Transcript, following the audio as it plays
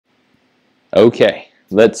Okay,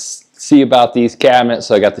 let's see about these cabinets.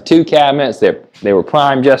 So I got the two cabinets. They were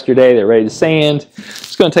primed yesterday. They're ready to sand.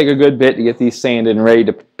 It's going to take a good bit to get these sanded and ready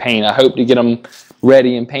to paint. I hope to get them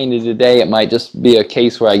ready and painted today. It might just be a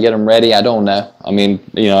case where I get them ready. I don't know. I mean,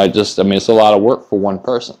 you know, it's a lot of work for one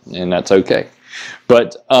person, and that's okay.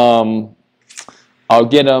 But I'll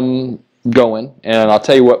get them going, and I'll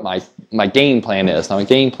tell you what my game plan is. Now, my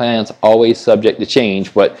game plan is always subject to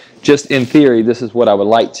change, but just in theory, this is what I would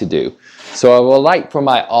like to do. So I would like for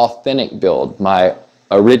my authentic build, my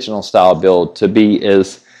original style build, to be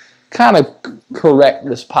as kind of correct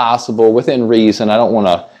as possible within reason. I don't want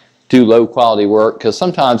to do low quality work, because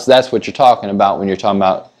sometimes that's what you're talking about when you're talking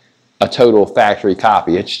about a total factory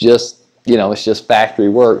copy. It's just, you know, it's just factory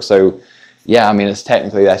work. So yeah, I mean, it's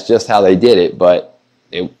technically that's just how they did it, but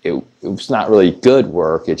it's not really good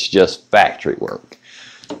work. It's just factory work.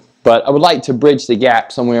 But I would like to bridge the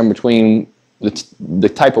gap somewhere in between the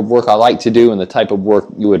type of work I like to do and the type of work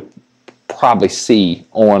you would probably see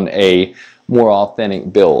on a more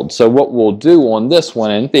authentic build. So what we'll do on this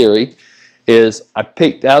one, in theory, is I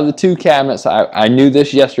picked out of the two cabinets. I knew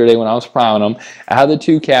this yesterday when I was priming them. Out of the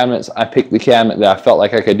two cabinets, I picked the cabinet that I felt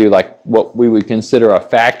like I could do like what we would consider a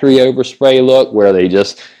factory overspray look, where they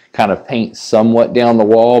just kind of paint somewhat down the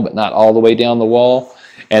wall, but not all the way down the wall.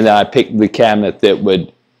 And then I picked the cabinet that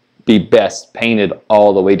would be best painted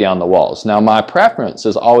all the way down the walls. Now, my preference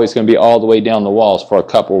is always going to be all the way down the walls for a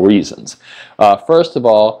couple reasons. First of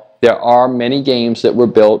all, there are many games that were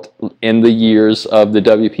built in the years of the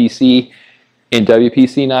WPC and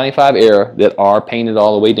WPC 95 era that are painted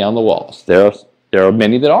all the way down the walls. There are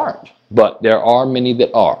many that aren't, but there are many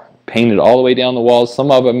that are painted all the way down the walls.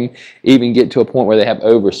 Some of them even get to a point where they have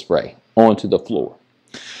overspray onto the floor.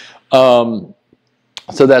 So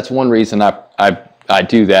that's one reason I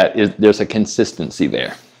do that, is there's a consistency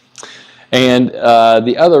there. And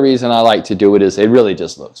the other reason I like to do it is it really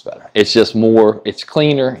just looks better. It's just more, it's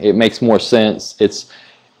cleaner, it makes more sense.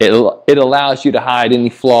 It allows you to hide any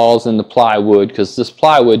flaws in the plywood, because this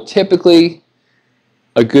plywood, typically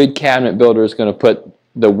a good cabinet builder is going to put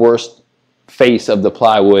the worst face of the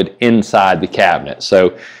plywood inside the cabinet.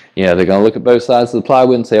 So, you know, they're going to look at both sides of the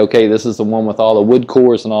plywood and say, okay, this is the one with all the wood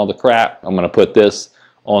cores and all the crap. I'm going to put this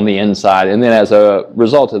on the inside, and then as a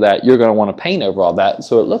result of that, you're going to want to paint over all that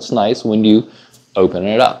so it looks nice when you open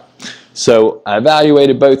it up. So I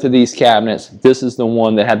evaluated both of these cabinets. This is the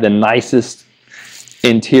one that had the nicest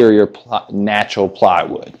interior natural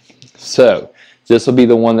plywood. So this will be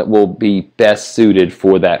the one that will be best suited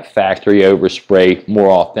for that factory overspray,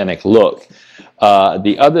 more authentic look.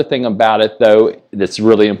 The other thing about it, though, that's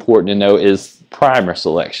really important to know is primer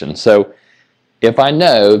selection. So if I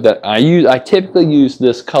know that I typically use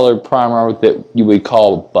this colored primer that you would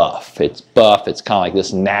call buff. It's buff. It's kind of like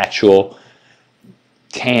this natural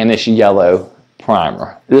tannish yellow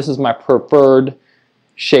primer. This is my preferred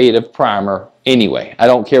shade of primer anyway. I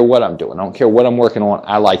don't care what I'm doing. I don't care what I'm working on.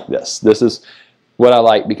 I like this. This is what I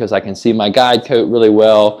like because I can see my guide coat really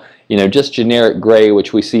well. You know, just generic gray,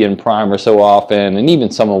 which we see in primer so often, and even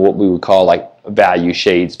some of what we would call like value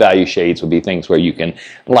shades. Value shades would be things where you can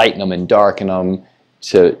lighten them and darken them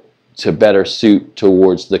to better suit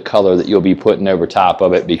towards the color that you'll be putting over top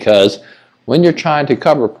of it, because when you're trying to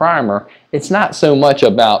cover primer, it's not so much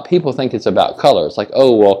about, people think it's about color. It's like,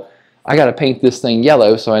 oh, well, I got to paint this thing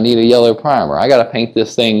yellow, so I need a yellow primer. I got to paint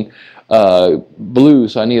this thing blue,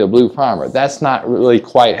 so I need a blue primer. That's not really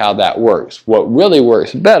quite how that works. What really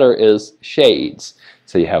works better is shades.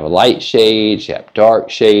 So you have a light shades, you have dark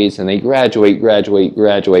shades, and they graduate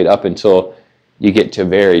up until you get to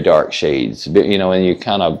very dark shades. You know, and you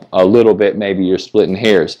kind of a little bit, maybe you're splitting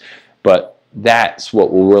hairs, but that's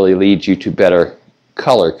what will really lead you to better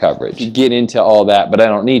color coverage. You get into all that, but I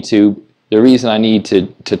don't need to. The reason I need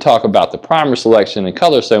to talk about the primer selection and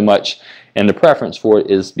color so much and the preference for it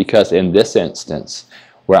is because in this instance,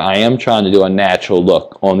 where I am trying to do a natural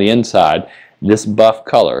look on the inside, this buff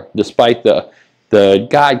color, despite the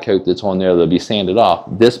guide coat that's on there that'll be sanded off,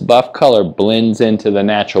 this buff color blends into the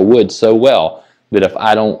natural wood so well that if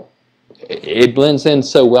I don't, it blends in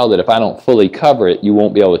so well that if I don't fully cover it, you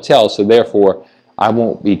won't be able to tell. So therefore, I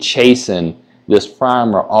won't be chasing this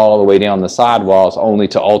primer all the way down the sidewalls only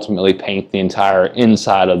to ultimately paint the entire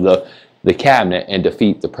inside of the cabinet and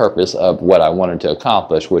defeat the purpose of what I wanted to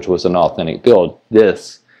accomplish, which was an authentic build.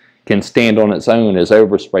 This can stand on its own as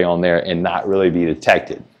overspray on there and not really be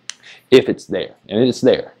detected if it's there. And it's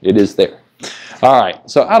there. It is there. All right.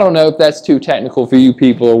 So I don't know if that's too technical for you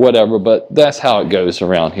people or whatever, but that's how it goes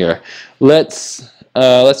around here. Let's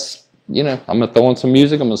you know, I'm going to throw on some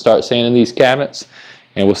music. I'm going to start sanding these cabinets,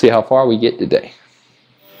 and we'll see how far we get today.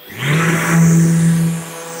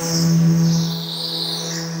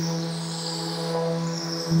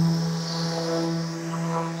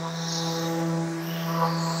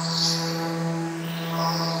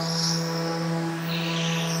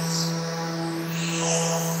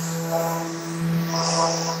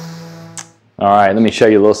 All right, let me show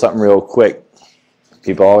you a little something real quick.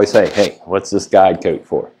 People always say, hey, what's this guide coat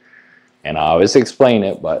for? And I always explain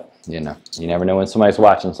it, but you know, you never know when somebody's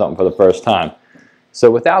watching something for the first time.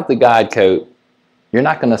 So without the guide coat, you're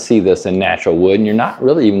not going to see this in natural wood, and you're not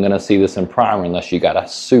really even going to see this in primer unless you got a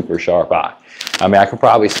super sharp eye. I mean, I could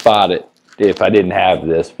probably spot it if I didn't have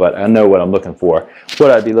this, but I know what I'm looking for.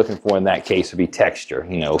 What I'd be looking for in that case would be texture.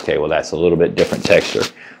 You know, okay, well, that's a little bit different texture.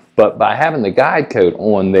 But by having the guide coat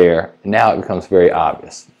on there, now it becomes very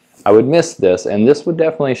obvious. I would miss this, and this would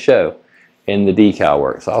definitely show in the decal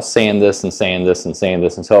work. So I'll sand this and sand this and sand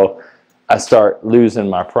this until I start losing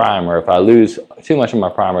my primer. If I lose too much of my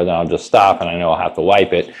primer, then I'll just stop, and I know I'll have to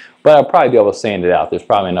wipe it. But I'll probably be able to sand it out. There's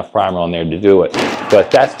probably enough primer on there to do it.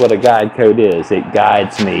 But that's what a guide coat is. It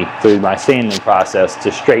guides me through my sanding process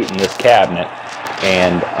to straighten this cabinet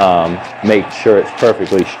and make sure it's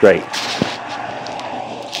perfectly straight.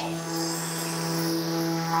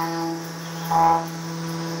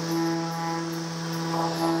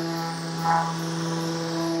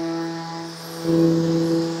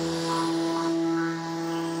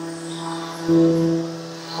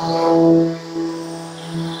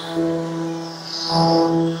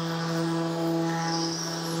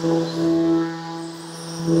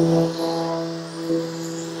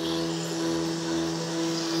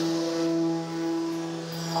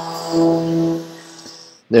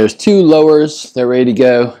 There's two lowers, they're ready to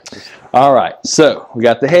go. All right, so we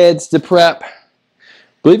got the heads to prep.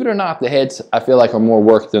 Believe it or not, the heads I feel like are more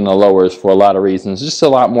work than the lowers for a lot of reasons. Just a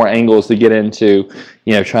lot more angles to get into,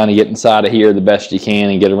 you know, trying to get inside of here the best you can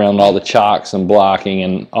and get around all the chocks and blocking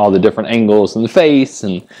and all the different angles in the face,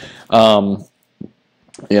 and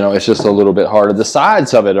you know, it's just a little bit harder. The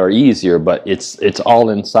sides of it are easier, but it's all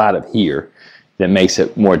inside of here that makes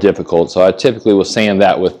it more difficult. So I typically will sand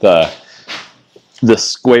that with the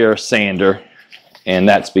square sander, and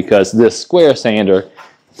that's because this square sander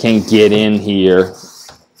can get in here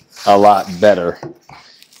a lot better,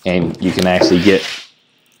 and you can actually get,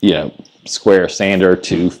 you know, square sander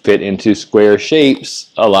to fit into square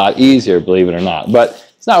shapes a lot easier, believe it or not.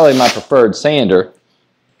 But it's not really my preferred sander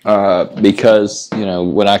because, you know,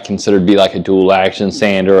 what I consider to be like a dual action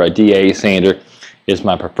sander or a DA sander is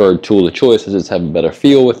my preferred tool of choice. I just have a better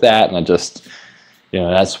feel with that, and I just, you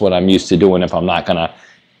know, that's what I'm used to doing if I'm not going to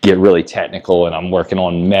get really technical and I'm working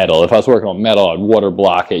on metal. If I was working on metal, I'd water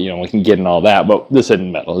block it, you know, we can get in all that, but this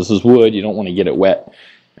isn't metal. This is wood. You don't want to get it wet.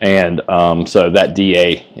 And so that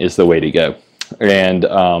DA is the way to go. And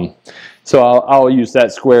so I'll use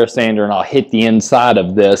that square sander, and I'll hit the inside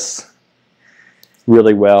of this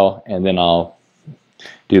really well, and then I'll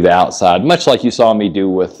do the outside, much like you saw me do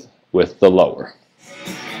with the lower.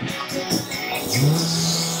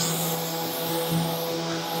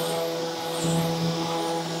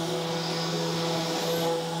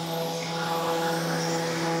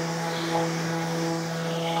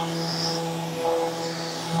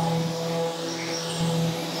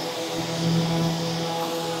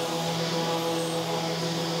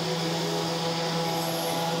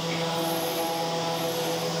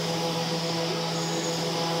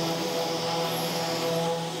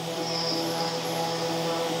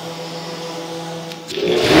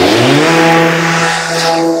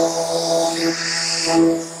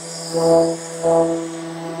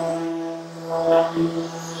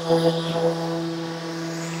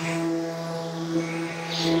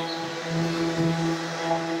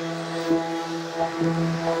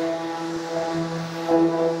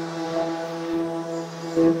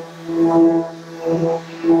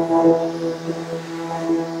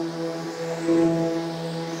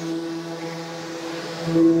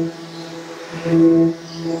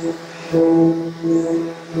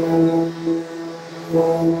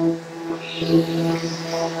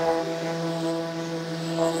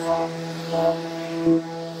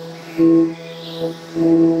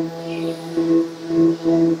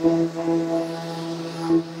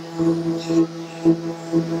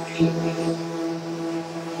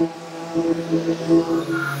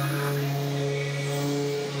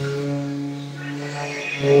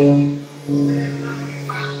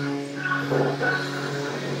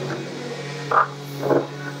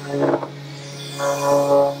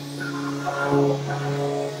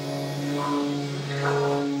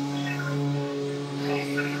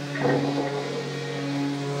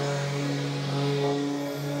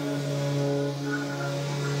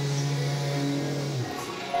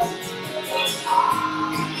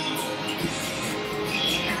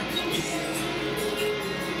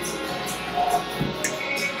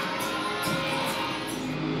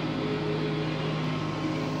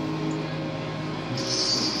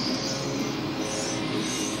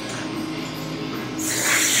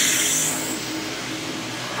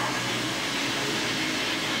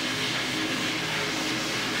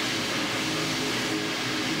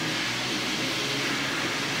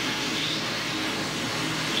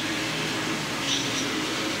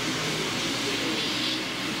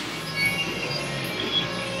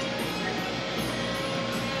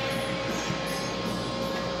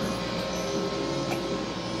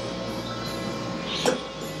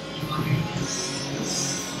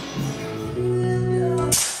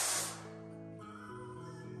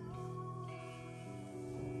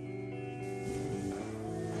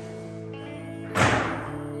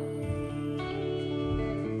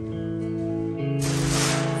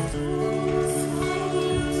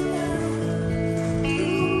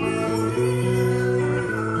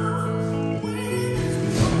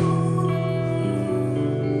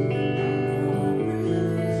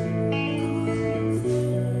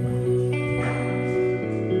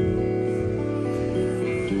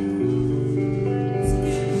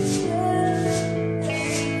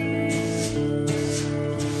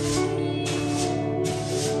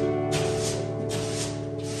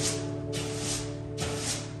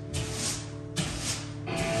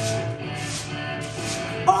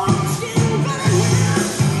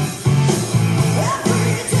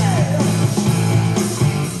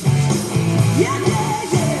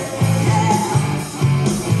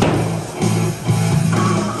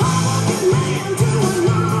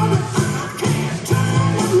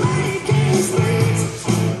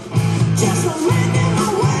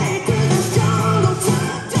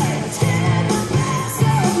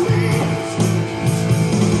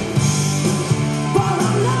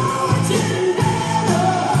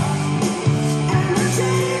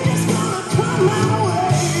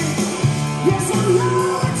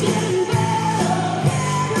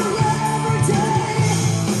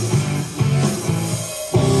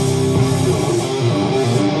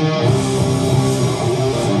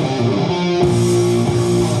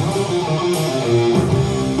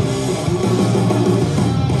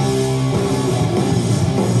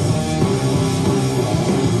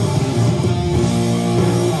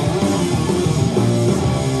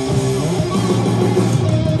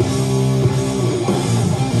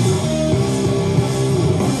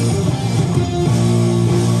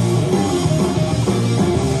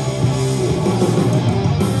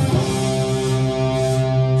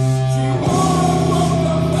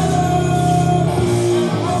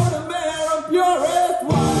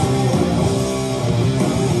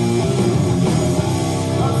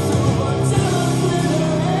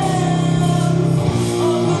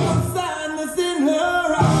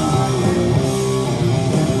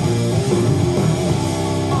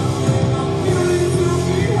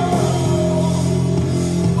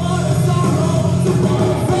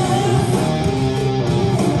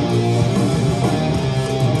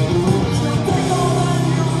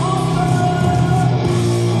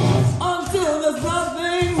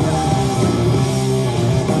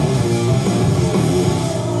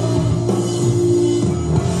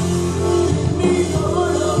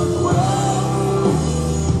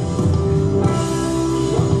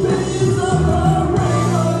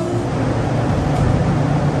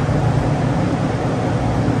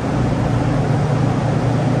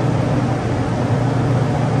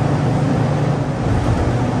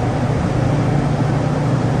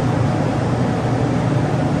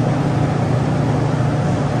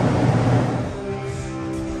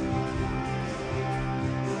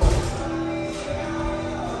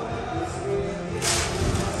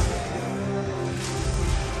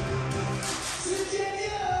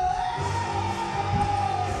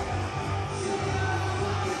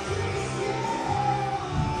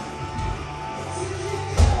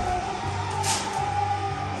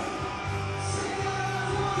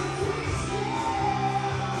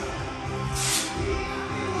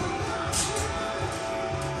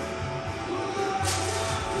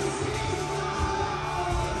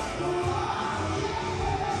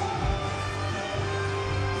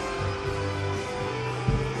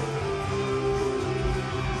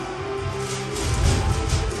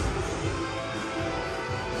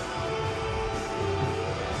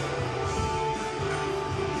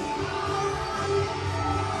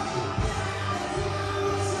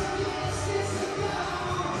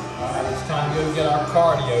 go get our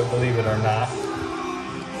cardio, believe it or not.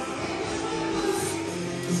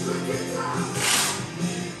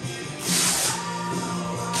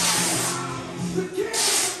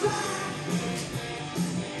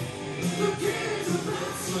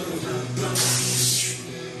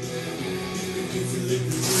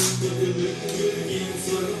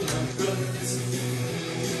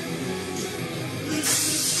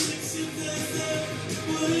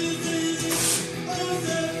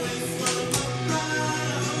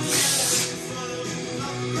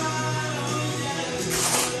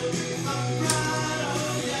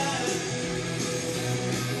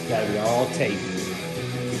 Gotta be all tape.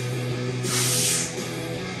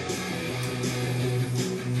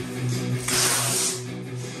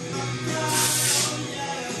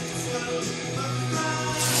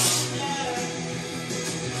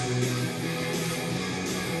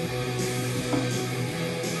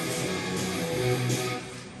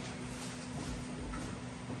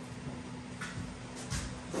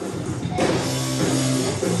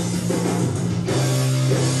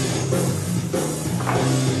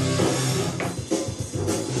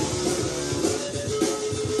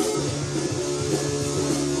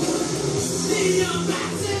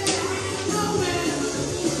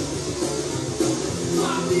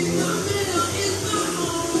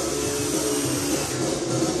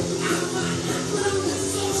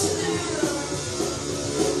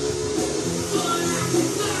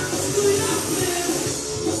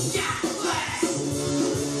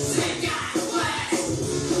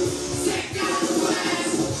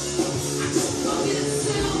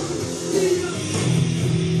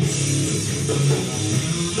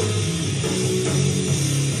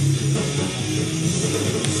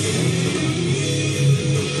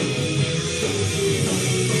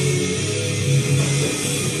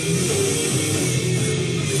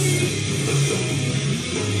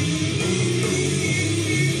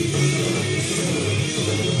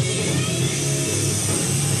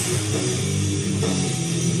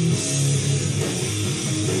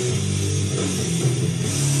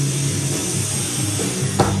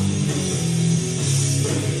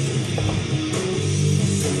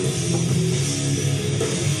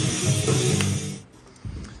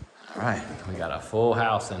 We got a full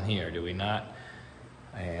house in here, do we not?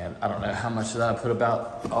 And I don't know how much did I put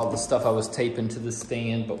about all the stuff I was taping to the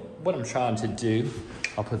stand, but what I'm trying to do,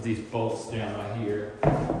 I'll put these bolts down right here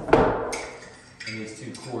and these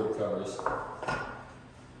two cord covers.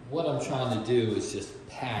 What I'm trying to do is just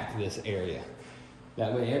pack this area.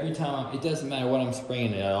 That way every time, it doesn't matter what I'm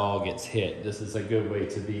spraying, it all gets hit. This is a good way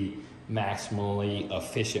to be maximally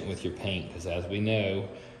efficient with your paint, because as we know,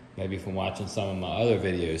 maybe from watching some of my other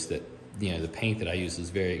videos, that the paint that I use is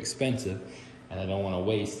very expensive and I don't want to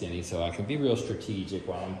waste any, so I can be real strategic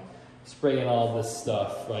while I'm spraying all this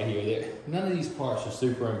stuff right here. None of these parts are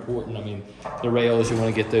super important. I mean, the rails, you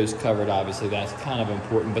want to get those covered, obviously that's kind of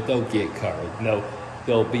important, but they'll get covered.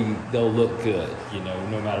 They'll look good,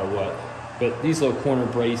 no matter what. But these little corner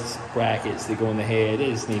brace brackets that go in the head,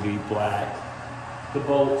 they just need to be black. The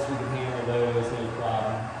bolts, we can handle those, no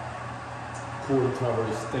problem. Cord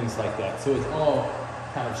covers, things like that. So it's all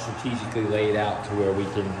kind of strategically laid out to where we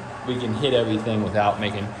can hit everything without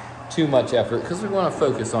making too much effort, because we want to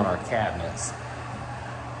focus on our cabinets.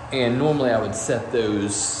 And normally I would set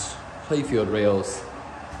those playfield rails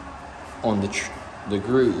on the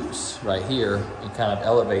grooves right here and kind of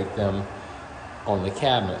elevate them on the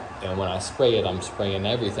cabinet. And when I spray it, I'm spraying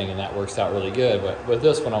everything, and that works out really good. But with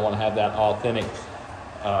this one, I want to have that authentic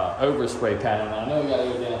overspray pattern. I know we got to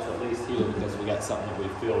go down to at least here because we got something that we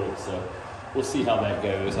filled, so we'll see how that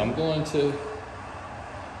goes. I'm going to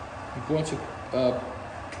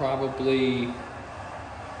probably,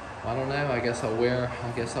 I don't know, I guess I'll wear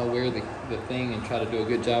the thing and try to do a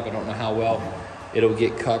good job. I don't know how well it'll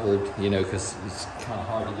get covered, because it's kind of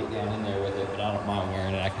hard to get down in there with it, but I don't mind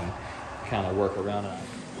wearing it. I can kind of work around it.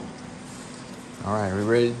 All right, are we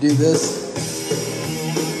ready to do this?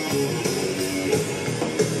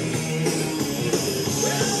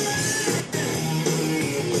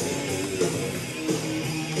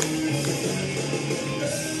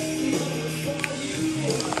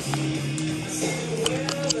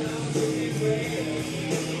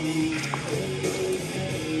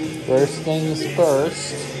 First things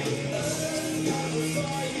first.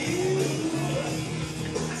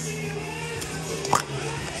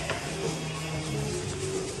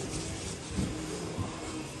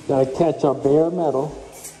 Gotta catch our bare metal.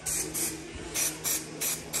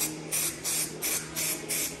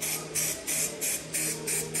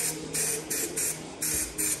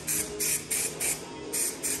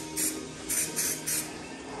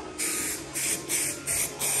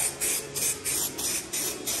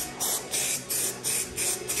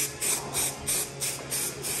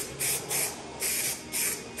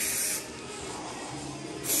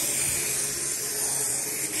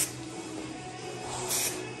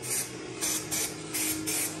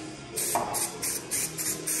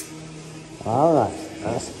 All right,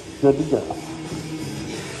 that's good to go.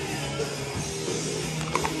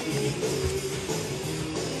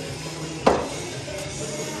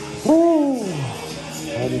 Woo!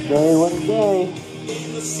 What a day, what a day.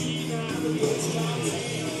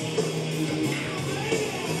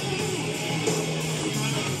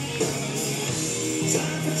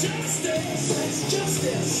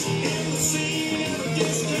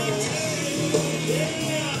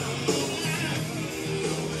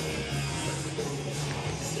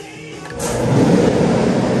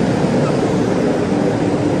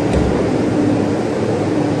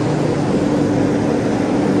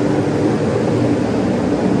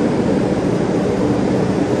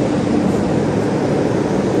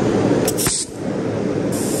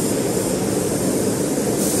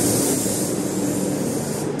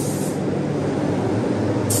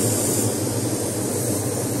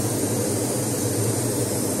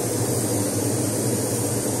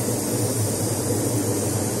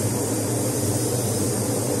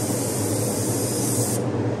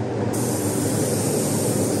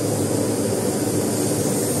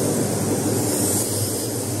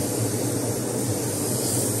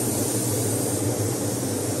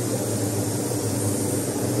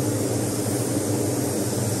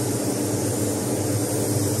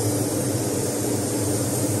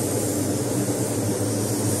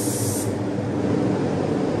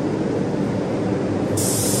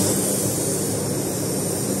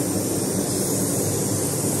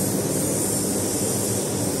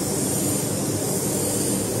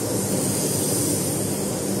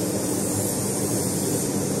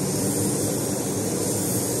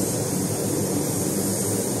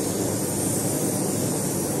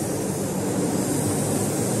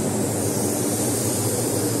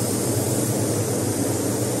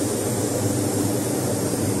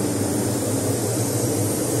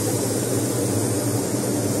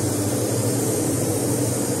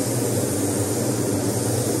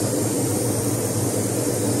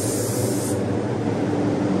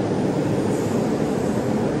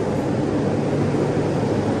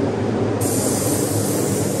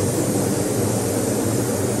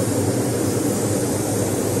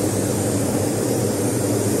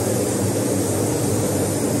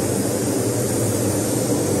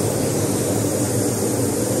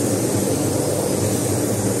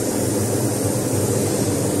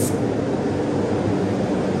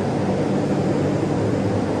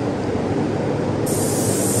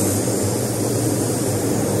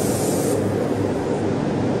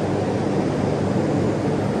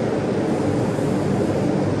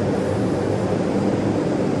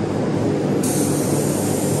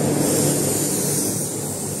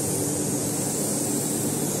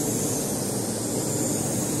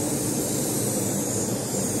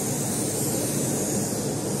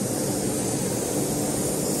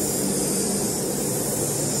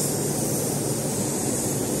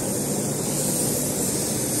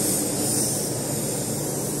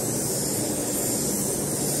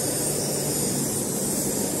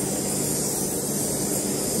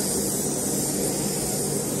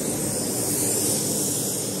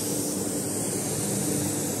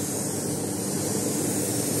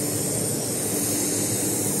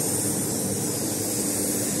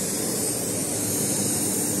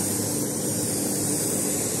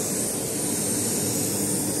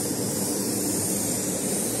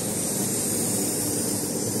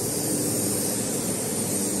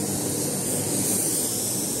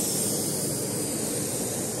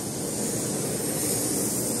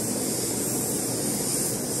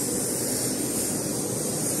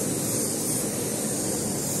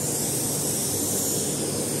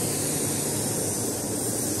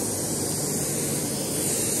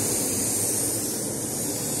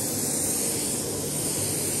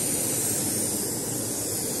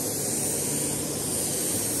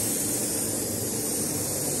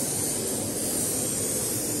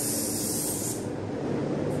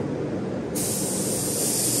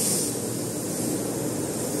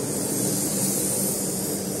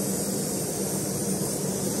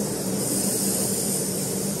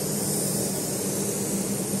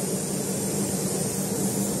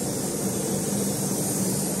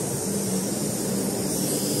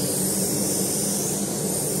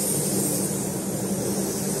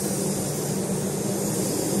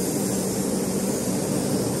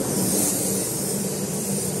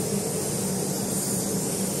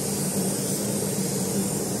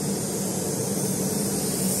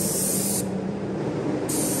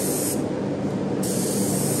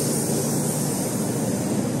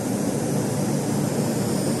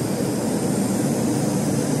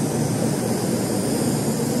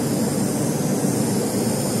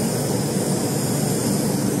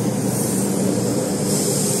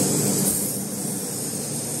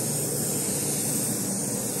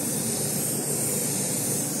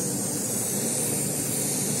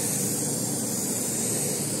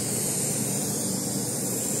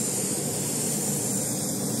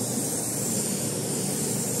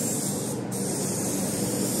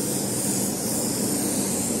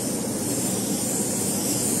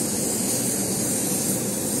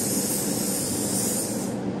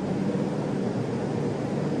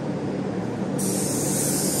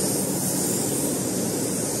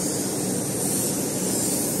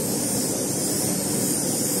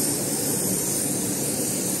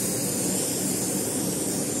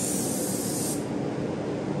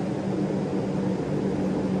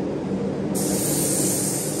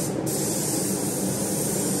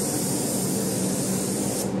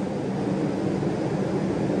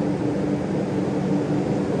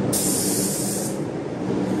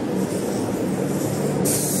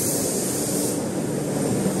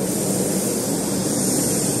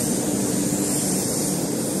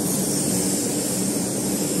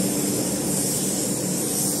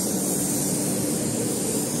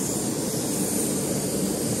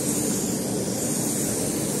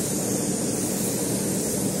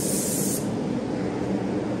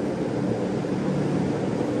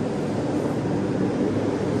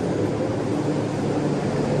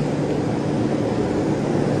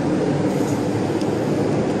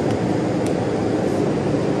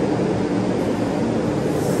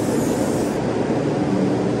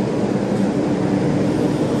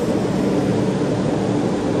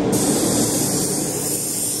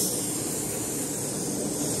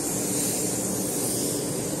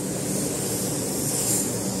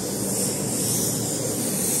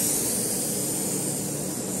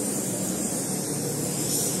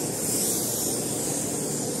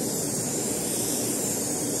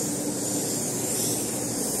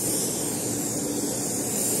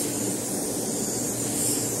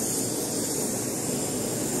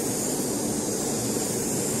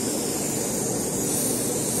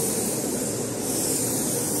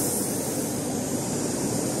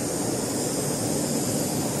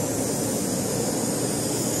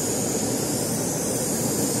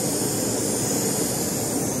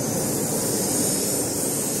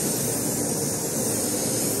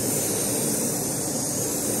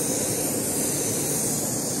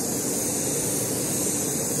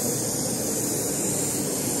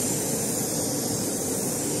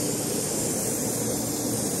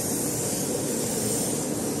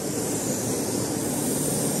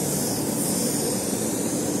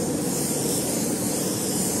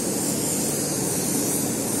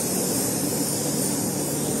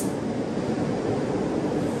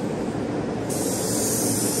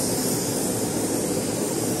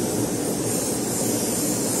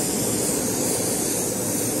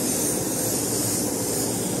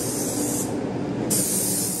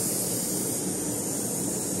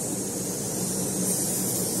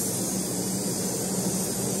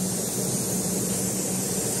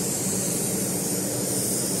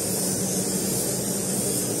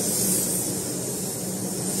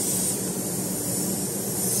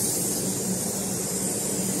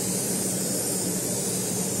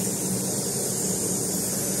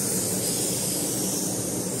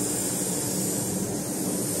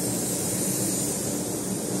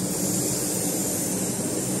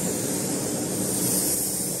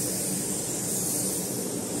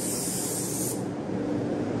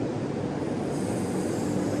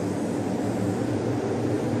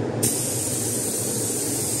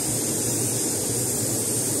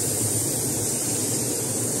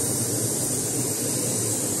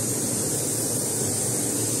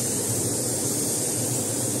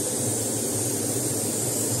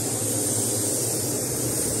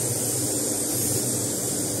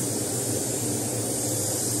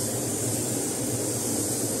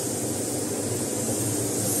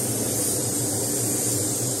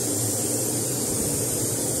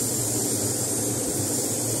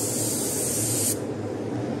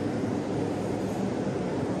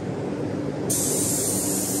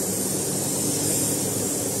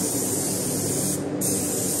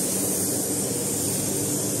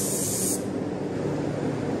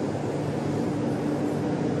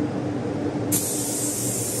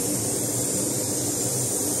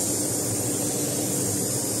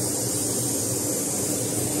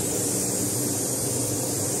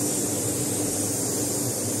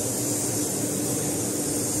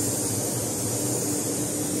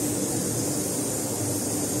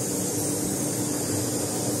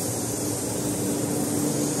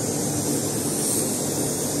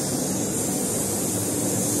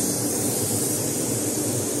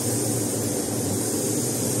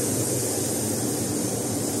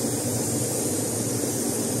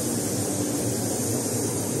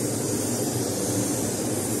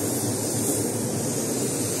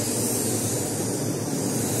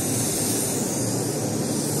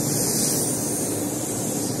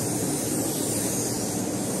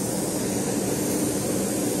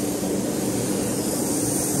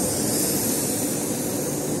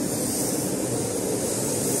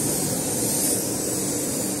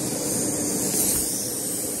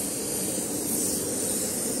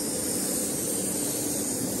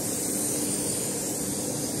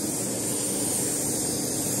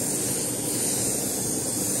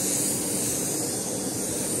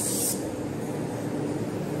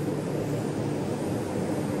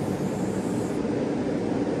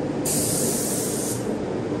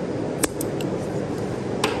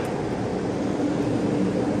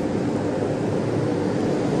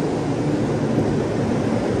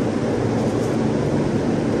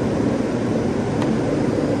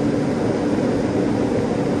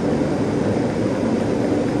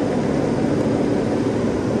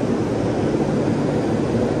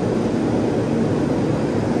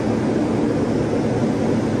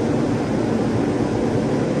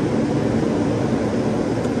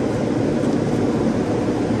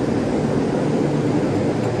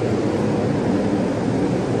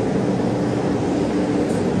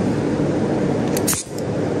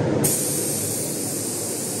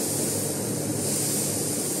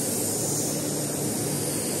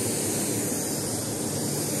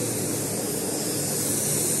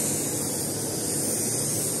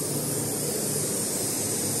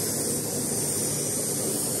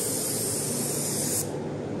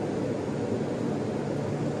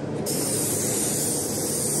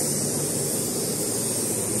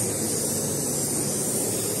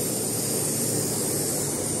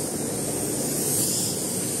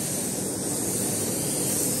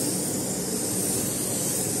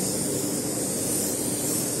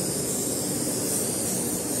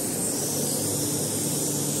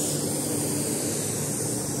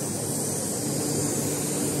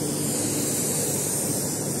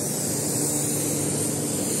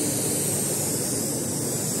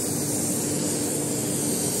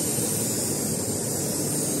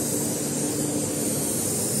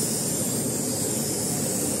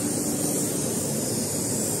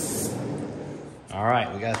 All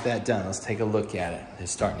right, we got that done. Let's take a look at it.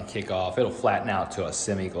 It's starting to kick off. It'll flatten out to a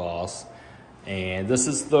semi-gloss. And this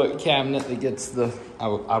is the cabinet that gets the, I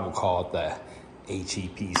would call it the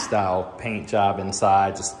HEP style paint job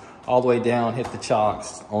inside. Just all the way down, hit the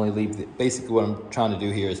chocks, only leave the, basically what I'm trying to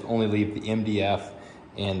do here is only leave the MDF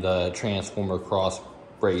and the transformer cross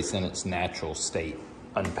brace in its natural state,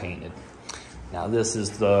 unpainted. Now this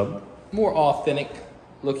is the more authentic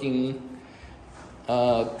looking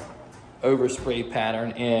overspray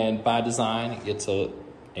pattern, and by design it gets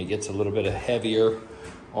a little bit heavier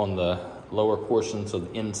on the lower portions of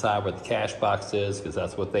the inside where the cash box is, because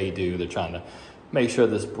that's what they do. They're trying to make sure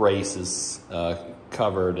this brace is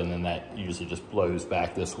covered, and then that usually just blows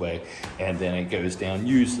back this way, and then it goes down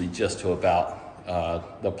usually just to about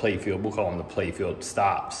the playfield. We'll call them the playfield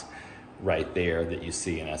stops right there that you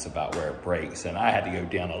see, and that's about where it breaks. And I had to go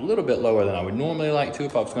down a little bit lower than I would normally like to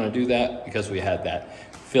if I was going to do that, because we had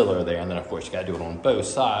that filler there. And then of course you got to do it on both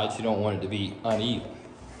sides. You don't want it to be uneven,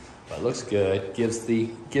 but it looks good. Gives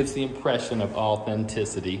the impression of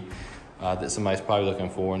authenticity that somebody's probably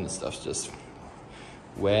looking for, and the stuff's just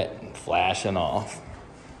wet and flashing off.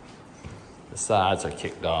 The sides are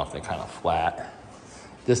kicked off, they're kind of flat.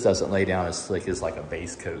 This doesn't lay down as slick as like a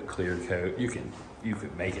base coat, clear coat. You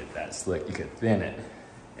could make it that slick. You could thin it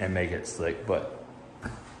and make it slick, but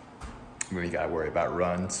you gotta worry about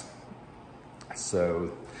runs.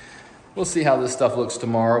 So we'll see how this stuff looks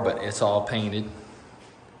tomorrow, but it's all painted.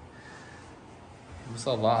 It's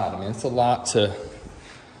a lot. I mean, it's a lot to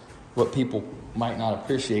what people might not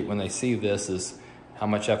appreciate when they see this is how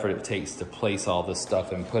much effort it takes to place all this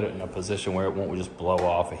stuff and put it in a position where it won't just blow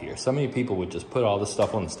off of here. So many people would just put all this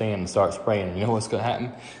stuff on the stand and start spraying, and you know what's gonna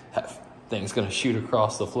happen? That thing's gonna shoot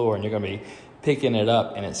across the floor, and you're gonna be picking it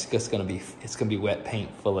up, and it's gonna be wet paint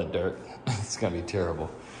full of dirt. It's gonna be terrible.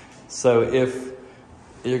 So if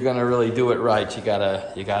you're gonna really do it right, you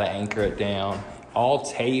gotta anchor it down. All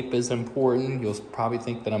tape is important. You'll probably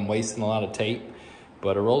think that I'm wasting a lot of tape,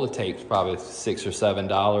 but a roll of tape is probably $6 or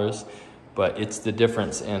 $7. But it's the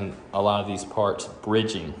difference in a lot of these parts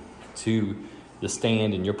bridging to the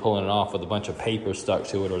stand, and you're pulling it off with a bunch of paper stuck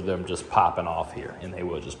to it, or them just popping off here, and they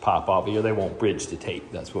will just pop off here. They won't bridge the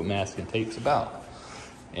tape. That's what masking tape's about.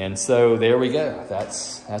 And so there we go.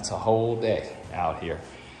 That's a whole day out here,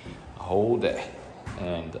 a whole day.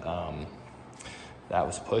 And that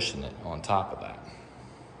was pushing it on top of that.